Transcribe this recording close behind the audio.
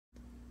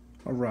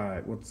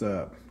Alright, what's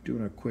up?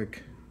 Doing a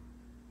quick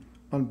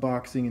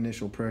unboxing,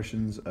 initial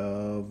impressions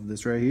of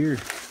this right here.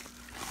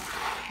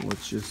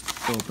 Let's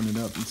just open it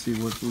up and see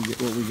what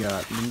we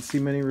got. Didn't see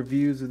many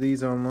reviews of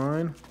these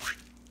online.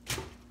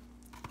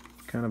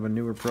 Kind of a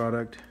newer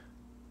product,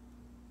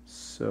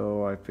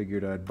 so I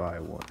figured I'd buy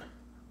one.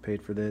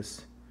 Paid for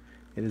this.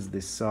 It is the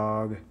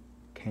SOG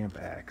Camp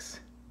Axe.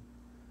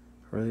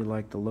 I really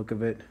like the look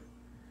of it.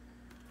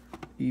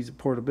 Ease of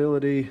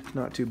portability,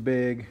 not too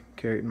big.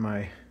 Carry it in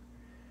my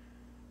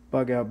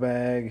bug out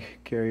bag,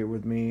 carry it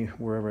with me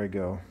wherever I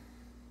go.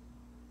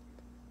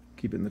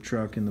 Keep it in the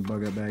truck, in the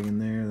bug out bag in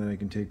there that I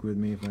can take with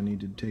me if I need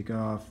to take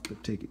off,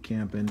 but take it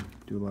camping.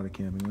 Do a lot of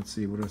camping. Let's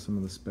see, what are some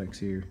of the specs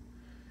here?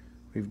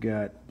 We've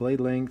got blade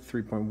length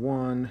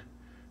 3.1,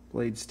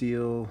 blade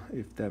steel,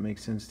 if that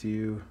makes sense to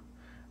you.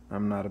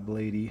 I'm not a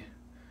bladey.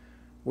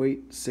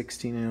 Weight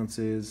 16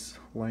 ounces,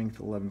 length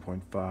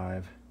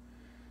 11.5.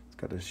 It's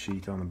got a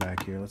sheath on the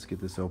back here. Let's get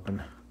this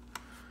open.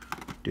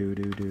 And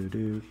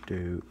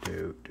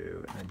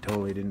I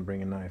totally didn't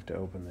bring a knife to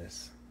open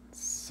this.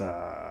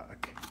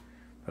 Suck.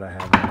 But I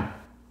have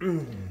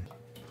one.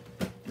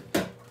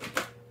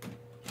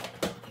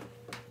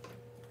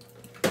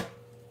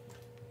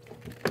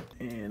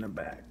 And a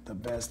back. The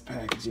best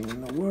packaging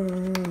in the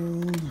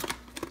world.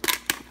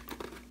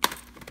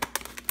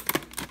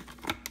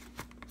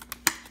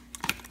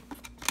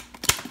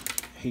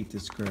 I hate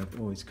this crap.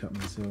 Always cut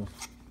myself.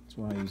 That's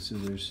why I use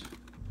scissors.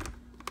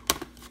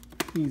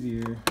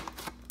 Easier.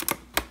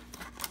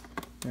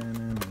 Now,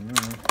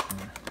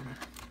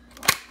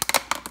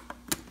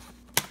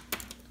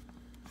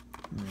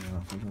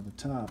 if I go to the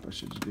top, I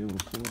should just be able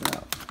to pull it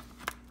out.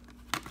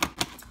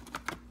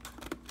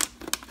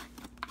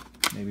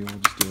 Maybe we'll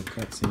just do a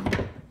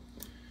cutscene.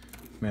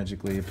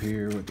 Magically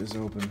appear with this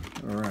open.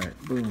 Alright,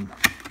 boom.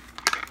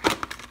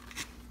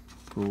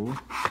 Cool,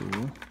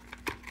 cool.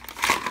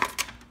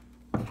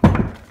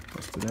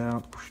 Bust it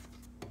out.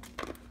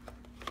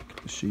 Get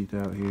the sheath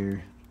out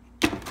here.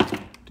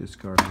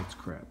 Discard its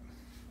crap.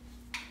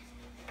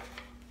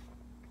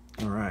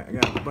 Alright, I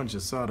got a bunch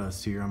of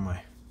sawdust here on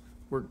my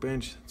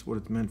workbench. That's what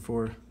it's meant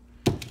for.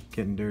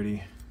 Getting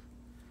dirty.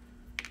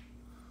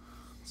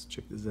 Let's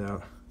check this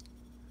out.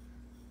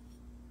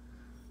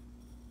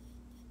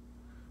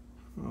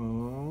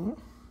 Oh,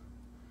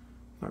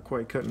 not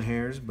quite cutting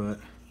hairs, but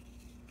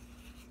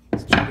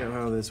let's check out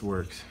how this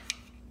works.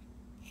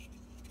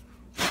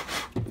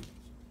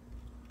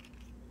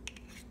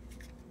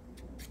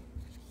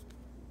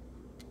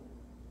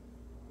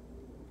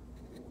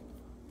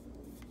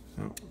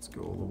 Oh, let's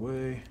go all the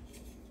way.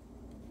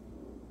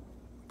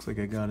 Looks like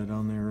I got it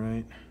on there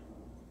right.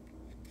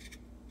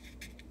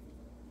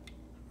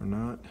 Or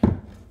not.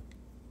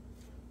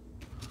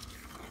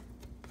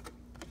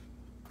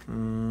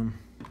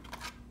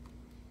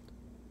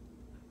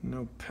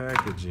 No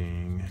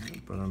packaging,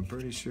 but I'm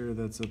pretty sure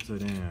that's upside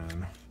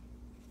down.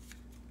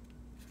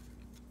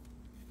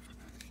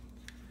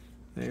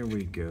 There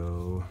we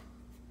go.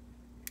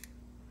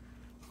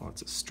 Oh,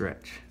 it's a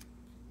stretch.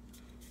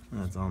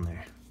 That's on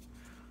there.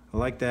 I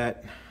like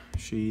that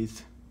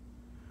sheath.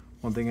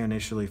 One thing I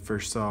initially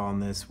first saw on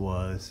this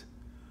was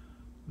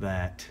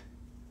that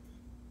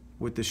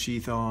with the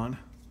sheath on,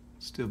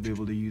 still be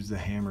able to use the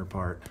hammer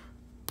part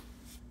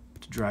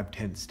to drive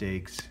tent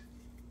stakes,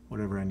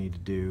 whatever I need to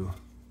do.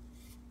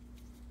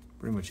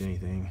 Pretty much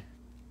anything.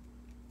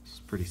 It's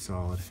pretty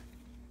solid.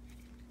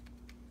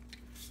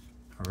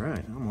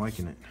 Alright, I'm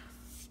liking it.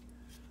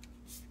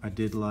 I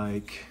did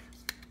like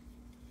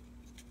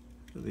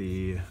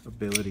the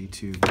ability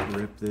to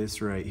grip this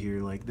right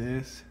here like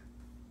this.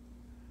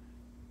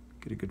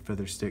 Get a good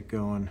feather stick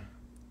going.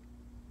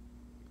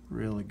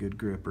 Really good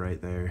grip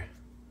right there.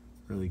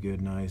 Really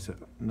good, nice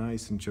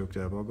and choked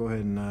up. I'll go ahead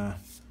and,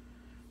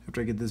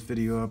 after I get this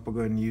video up, I'll go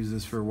ahead and use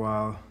this for a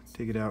while.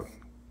 Take it out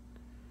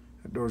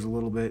outdoors a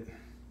little bit.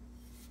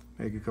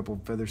 Make a couple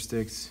feather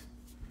sticks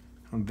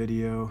on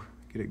video.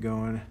 Get it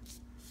going.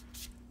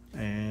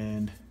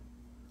 And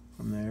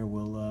from there,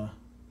 we'll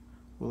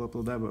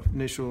upload that. But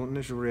initial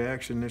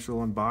reaction,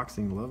 initial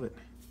unboxing, love it.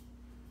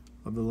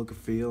 Love the look and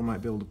feel.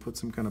 Might be able to put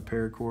some kind of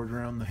paracord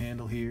around the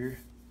handle here.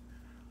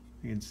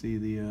 You can see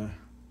the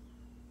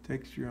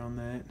texture on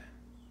that.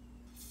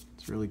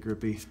 It's really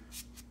grippy.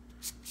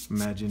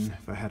 Imagine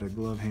if I had a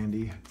glove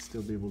handy, I'd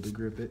still be able to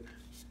grip it.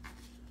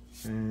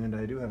 And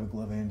I do have a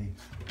glove handy.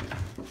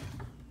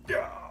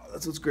 Yeah,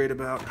 that's what's great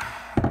about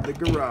the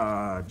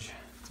garage.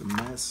 It's a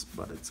mess,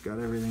 but it's got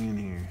everything in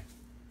here.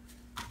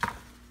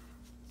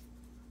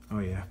 Oh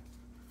yeah,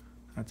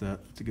 that's a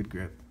good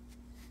grip.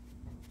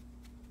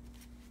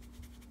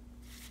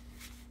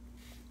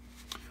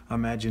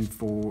 Imagine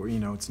for,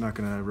 it's not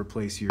gonna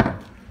replace your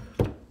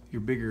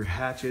bigger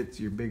hatchets,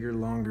 your bigger,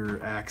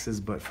 longer axes,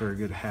 but for a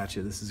good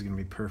hatchet, this is gonna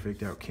be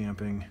perfect out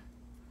camping.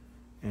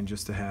 And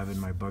just to have in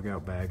my bug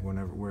out bag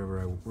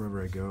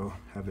wherever I go,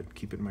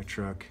 keep it in my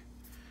truck.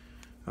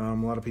 A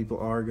lot of people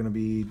are gonna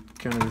be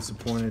kind of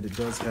disappointed. It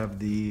does have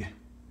the,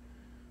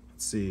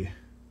 let's see,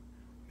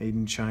 made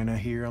in China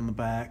here on the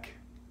back.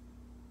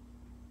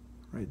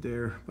 Right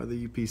there by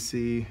the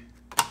UPC.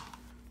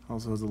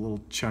 Also has a little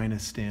China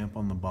stamp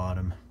on the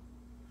bottom.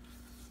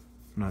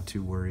 I'm not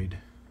too worried.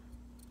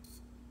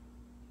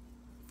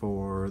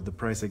 For the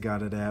price I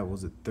got it at,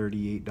 was it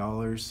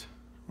 $38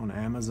 on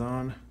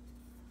Amazon?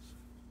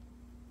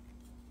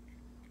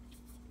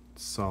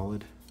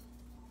 Solid.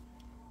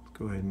 Let's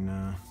go ahead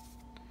and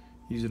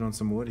use it on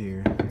some wood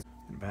here.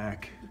 And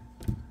back.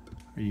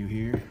 Are you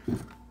here?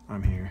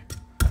 I'm here.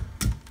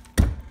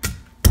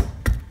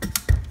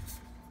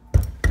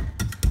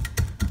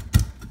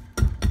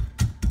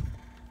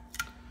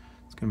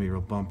 It's gonna be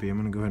real bumpy. I'm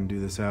gonna go ahead and do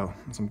this out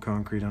on some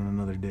concrete on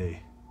another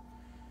day.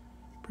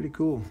 Pretty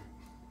cool.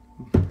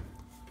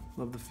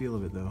 Love the feel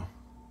of it though.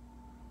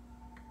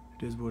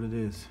 It is what it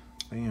is.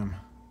 Bam.